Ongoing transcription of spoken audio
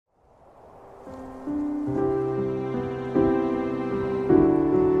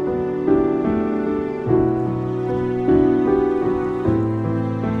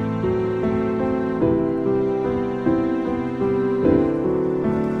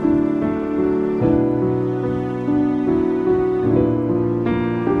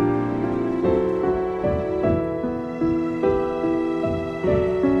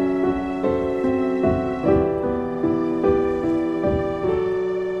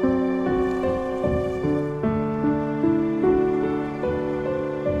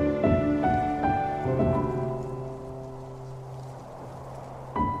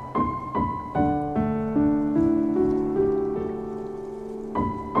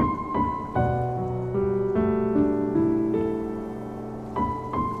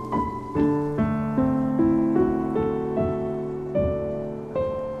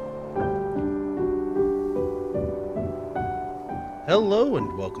Hello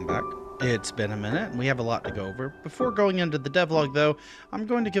and welcome back. It's been a minute and we have a lot to go over. Before going into the devlog though, I'm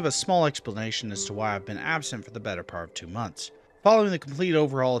going to give a small explanation as to why I've been absent for the better part of 2 months. Following the complete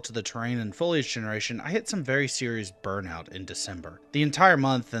overhaul to the terrain and foliage generation, I hit some very serious burnout in December. The entire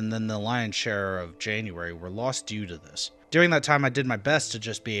month and then the lion's share of January were lost due to this. During that time I did my best to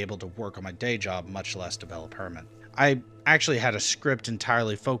just be able to work on my day job, much less develop Hermit. I actually had a script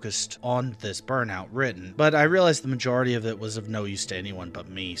entirely focused on this burnout written, but I realized the majority of it was of no use to anyone but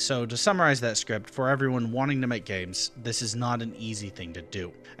me, so to summarize that script, for everyone wanting to make games, this is not an easy thing to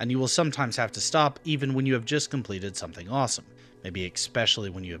do, and you will sometimes have to stop even when you have just completed something awesome. Maybe especially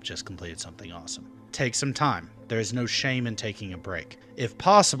when you have just completed something awesome. Take some time. There is no shame in taking a break. If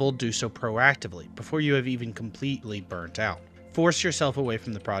possible, do so proactively, before you have even completely burnt out. Force yourself away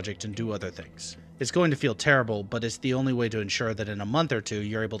from the project and do other things. It's going to feel terrible, but it's the only way to ensure that in a month or two,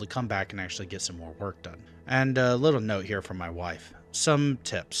 you're able to come back and actually get some more work done. And a little note here from my wife. Some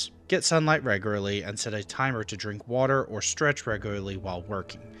tips. Get sunlight regularly and set a timer to drink water or stretch regularly while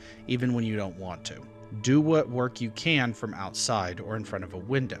working, even when you don't want to. Do what work you can from outside or in front of a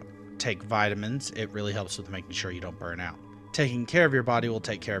window. Take vitamins, it really helps with making sure you don't burn out. Taking care of your body will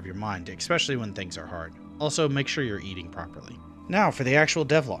take care of your mind, especially when things are hard. Also, make sure you're eating properly. Now for the actual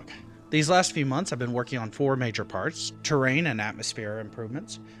devlog. These last few months I've been working on 4 major parts: terrain and atmosphere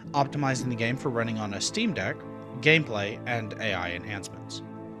improvements, optimizing the game for running on a SteamDeck, gameplay, and AI enhancements.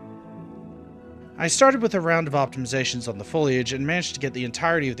 I started with a round of optimizations on the foliage and managed to get the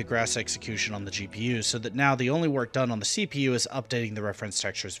entirety of the grass execution on the GPU, so that now the only work done on the CPU is updating the reference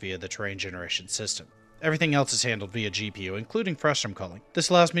textures via the terrain generation system. Everything else is handled via GPU, including frustum culling. This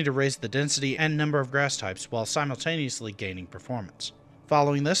allows me to raise the density and number of grass types while simultaneously gaining performance.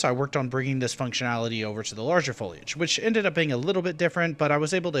 Following this, I worked on bringing this functionality over to the larger foliage, which ended up being a little bit different, but I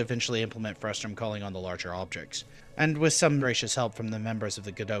was able to eventually implement frustum culling on the larger objects. And with some gracious help from the members of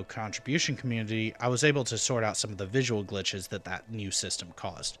the Godot contribution community, I was able to sort out some of the visual glitches that new system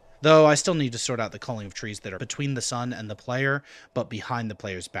caused. Though I still need to sort out the culling of trees that are between the sun and the player, but behind the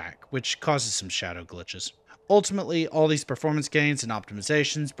player's back, which causes some shadow glitches. Ultimately, all these performance gains and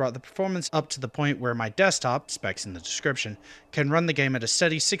optimizations brought the performance up to the point where my desktop, specs in the description, can run the game at a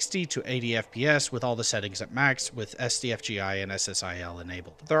steady 60 to 80 FPS with all the settings at max with SDFGI and SSIL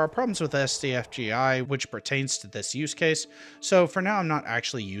enabled. There are problems with SDFGI which pertains to this use case, so for now I'm not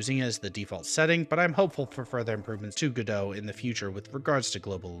actually using it as the default setting, but I'm hopeful for further improvements to Godot in the future with regards to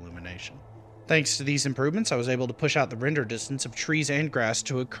global illumination. Thanks to these improvements, I was able to push out the render distance of trees and grass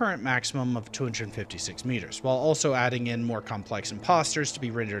to a current maximum of 256 meters, while also adding in more complex imposters to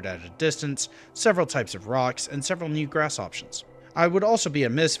be rendered at a distance, several types of rocks, and several new grass options. I would also be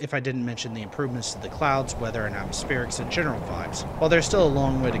amiss if I didn't mention the improvements to the clouds, weather, and atmospherics and general vibes. While there's still a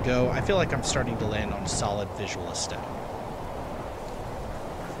long way to go, I feel like I'm starting to land on a solid visual aesthetic.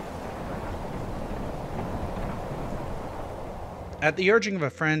 At the urging of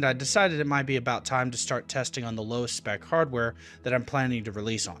a friend, I decided it might be about time to start testing on the lowest spec hardware that I'm planning to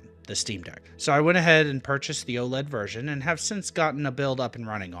release on, the SteamDeck. So I went ahead and purchased the OLED version and have since gotten a build up and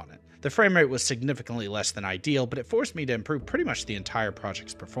running on it. The frame rate was significantly less than ideal, but it forced me to improve pretty much the entire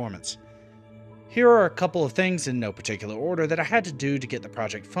project's performance. Here are a couple of things in no particular order that I had to do to get the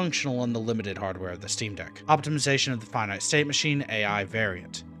project functional on the limited hardware of the SteamDeck. Optimization of the finite state machine AI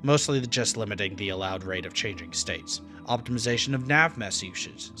variant, mostly just limiting the allowed rate of changing states. Optimization of nav mesh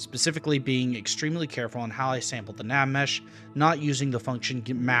usage, specifically being extremely careful on how I sample the nav mesh, not using the function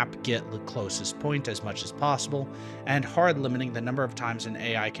map get the closest point as much as possible, and hard limiting the number of times an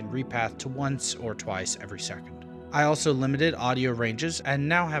AI can repath to once or twice every second. I also limited audio ranges and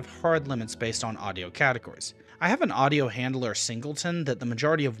now have hard limits based on audio categories. I have an audio handler singleton that the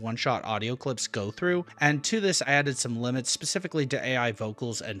majority of one-shot audio clips go through, and to this I added some limits specifically to AI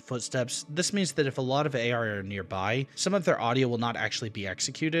vocals and footsteps. This means that if a lot of AI are nearby, some of their audio will not actually be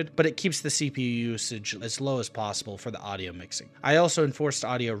executed, but it keeps the CPU usage as low as possible for the audio mixing. I also enforced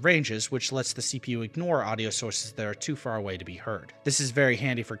audio ranges, which lets the CPU ignore audio sources that are too far away to be heard. This is very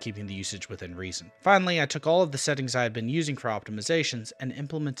handy for keeping the usage within reason. Finally, I took all of the settings I had been using for optimizations and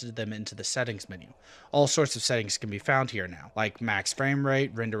implemented them into the settings menu. All sorts of settings can be found here now, like max frame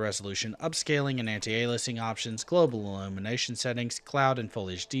rate, render resolution, upscaling and anti-aliasing options, global illumination settings, cloud and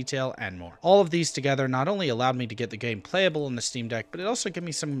foliage detail, and more. All of these together not only allowed me to get the game playable on the SteamDeck, but it also gave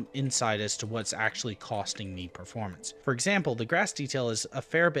me some insight as to what's actually costing me performance. For example, the grass detail is a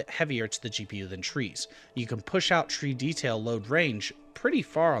fair bit heavier to the GPU than trees. You can push out tree detail load range pretty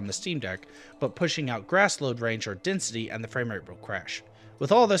far on the SteamDeck, but pushing out grass load range or density and the frame rate will crash.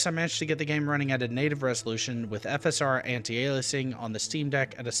 With all this, I managed to get the game running at a native resolution with FSR anti-aliasing on the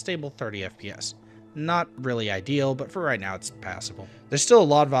SteamDeck at a stable 30 FPS. Not really ideal, but for right now it's passable. There's still a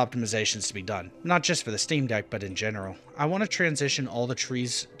lot of optimizations to be done, not just for the Steam Deck, but in general. I want to transition all the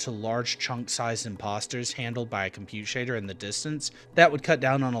trees to large chunk-sized imposters handled by a compute shader in the distance. That would cut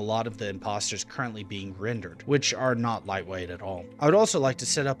down on a lot of the imposters currently being rendered, which are not lightweight at all. I would also like to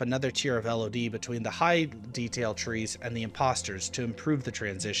set up another tier of LOD between the high detail trees and the imposters to improve the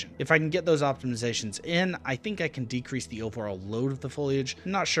transition. If I can get those optimizations in, I think I can decrease the overall load of the foliage.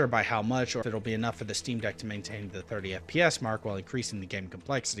 I'm not sure by how much, or if it'll be enough for the Steam Deck to maintain the 30 FPS mark while increasing the game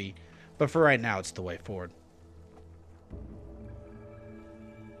complexity, but for right now it's the way forward.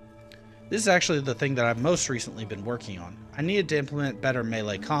 This is actually the thing that I've most recently been working on. I needed to implement better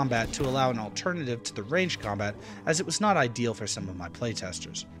melee combat to allow an alternative to the ranged combat, as it was not ideal for some of my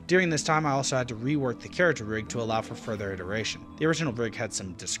playtesters. During this time, I also had to rework the character rig to allow for further iteration. The original rig had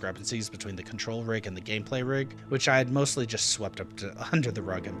some discrepancies between the control rig and the gameplay rig, which I had mostly just swept under the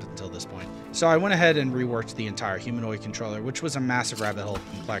rug up until this point. So I went ahead and reworked the entire humanoid controller, which was a massive rabbit hole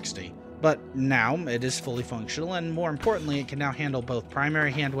of complexity. But now it is fully functional, and more importantly, it can now handle both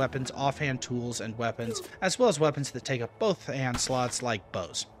primary hand weapons, offhand tools and weapons, as well as weapons that take up both hand slots like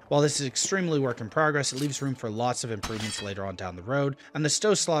bows. While this is extremely work in progress, it leaves room for lots of improvements later on down the road, and the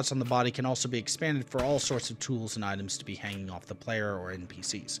stow slots on the body can also be expanded for all sorts of tools and items to be hanging off the player or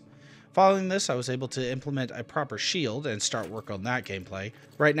NPCs. Following this, I was able to implement a proper shield and start work on that gameplay.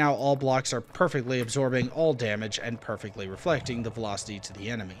 Right now, all blocks are perfectly absorbing all damage and perfectly reflecting the velocity to the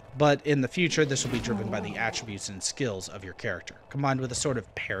enemy. But in the future, this will be driven by the attributes and skills of your character, combined with a sort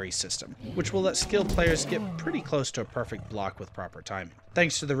of parry system, which will let skilled players get pretty close to a perfect block with proper timing.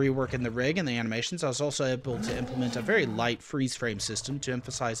 Thanks to the rework in the rig and the animations, I was also able to implement a very light freeze frame system to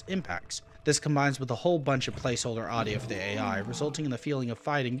emphasize impacts. This combines with a whole bunch of placeholder audio for the AI, resulting in the feeling of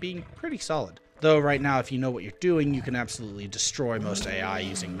fighting being pretty solid. Though right now, if you know what you're doing, you can absolutely destroy most AI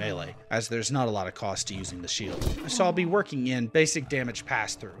using melee, as there's not a lot of cost to using the shield. So I'll be working in basic damage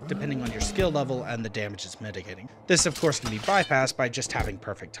pass-through, depending on your skill level and the damage it's mitigating. This of course can be bypassed by just having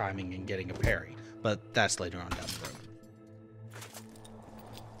perfect timing and getting a parry, but that's later on down the road.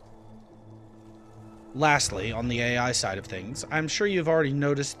 Lastly, on the AI side of things, I'm sure you've already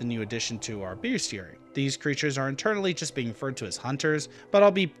noticed the new addition to our bestiary. These creatures are internally just being referred to as hunters, but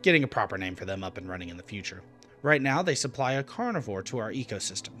I'll be getting a proper name for them up and running in the future. Right now, they supply a carnivore to our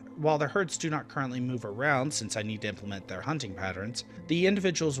ecosystem. While their herds do not currently move around since I need to implement their hunting patterns, the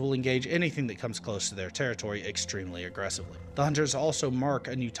individuals will engage anything that comes close to their territory extremely aggressively. The hunters also mark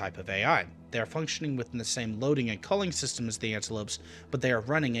a new type of AI. They are functioning within the same loading and culling system as the antelopes, but they are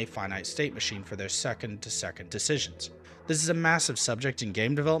running a finite state machine for their second-to-second decisions. This is a massive subject in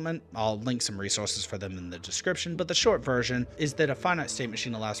game development. I'll link some resources for them in the description, but the short version is that a finite state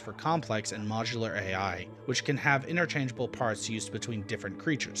machine allows for complex and modular AI, which can have interchangeable parts used between different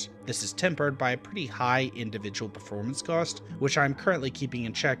creatures. This is tempered by a pretty high individual performance cost, which I'm currently keeping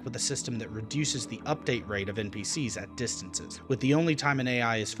in check with a system that reduces the update rate of NPCs at distances, with the only time an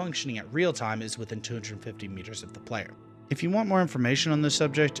AI is functioning at real time is within 250 meters of the player. If you want more information on this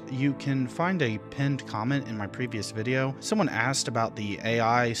subject, you can find a pinned comment in my previous video. Someone asked about the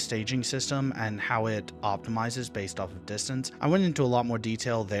AI staging system and how it optimizes based off of distance. I went into a lot more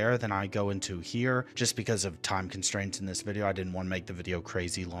detail there than I go into here, just because of time constraints in this video. I didn't want to make the video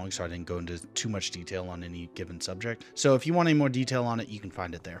crazy long, so I didn't go into too much detail on any given subject. So if you want any more detail on it, you can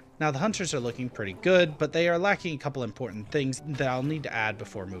find it there. Now, the hunters are looking pretty good, but they are lacking a couple important things that I'll need to add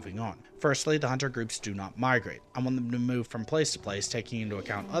before moving on. Firstly, the hunter groups do not migrate. I want them to move from place to place, taking into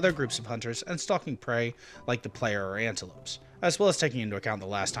account other groups of hunters and stalking prey like the player or antelopes, as well as taking into account the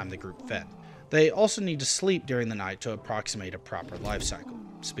last time the group fed. They also need to sleep during the night to approximate a proper life cycle.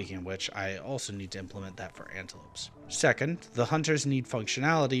 Speaking of which, I also need to implement that for antelopes. Second, the hunters need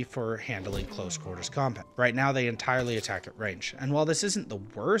functionality for handling close quarters combat. Right now they entirely attack at range, and while this isn't the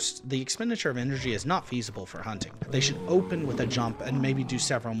worst, the expenditure of energy is not feasible for hunting. They should open with a jump and maybe do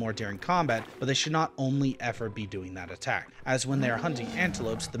several more during combat, but they should not only ever be doing that attack, as when they are hunting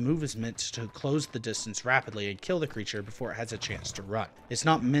antelopes, the move is meant to close the distance rapidly and kill the creature before it has a chance to run. It's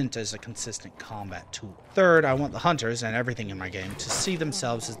not meant as a consistent combat tool. Third, I want the hunters and everything in my game to see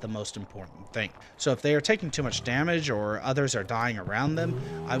themselves as the most important thing. So if they are taking too much damage or others are dying around them,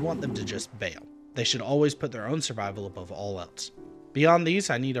 I want them to just bail. They should always put their own survival above all else. Beyond these,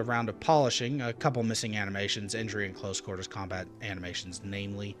 I need a round of polishing, a couple missing animations, injury and close quarters combat animations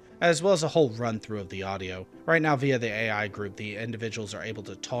namely, as well as a whole run through of the audio. Right now via the AI group, the individuals are able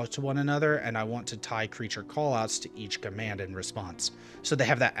to talk to one another, and I want to tie creature callouts to each command and response, so they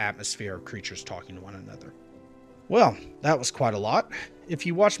have that atmosphere of creatures talking to one another. Well, that was quite a lot. If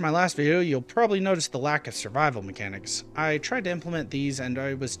you watched my last video, you'll probably notice the lack of survival mechanics. I tried to implement these and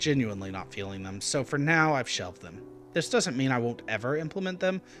I was genuinely not feeling them, so for now I've shelved them. This doesn't mean I won't ever implement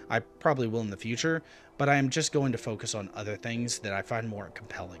them, I probably will in the future, but I am just going to focus on other things that I find more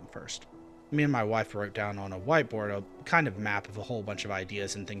compelling first. Me and my wife wrote down on a whiteboard a kind of map of a whole bunch of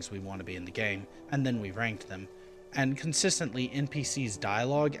ideas and things we want to be in the game, and then we ranked them. And consistently, NPCs'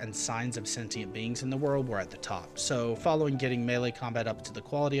 dialogue and signs of sentient beings in the world were at the top, so following getting melee combat up to the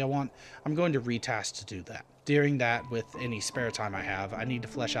quality I want, I'm going to retask to do that. During that, with any spare time I have, I need to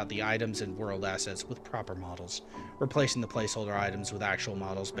flesh out the items and world assets with proper models, replacing the placeholder items with actual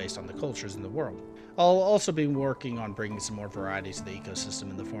models based on the cultures in the world. I'll also be working on bringing some more variety to the ecosystem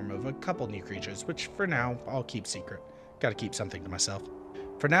in the form of a couple new creatures, which for now, I'll keep secret. Gotta keep something to myself.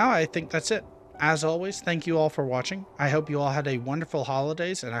 For now, I think that's it. As always, thank you all for watching. I hope you all had a wonderful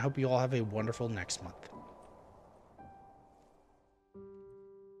holidays, and I hope you all have a wonderful next month.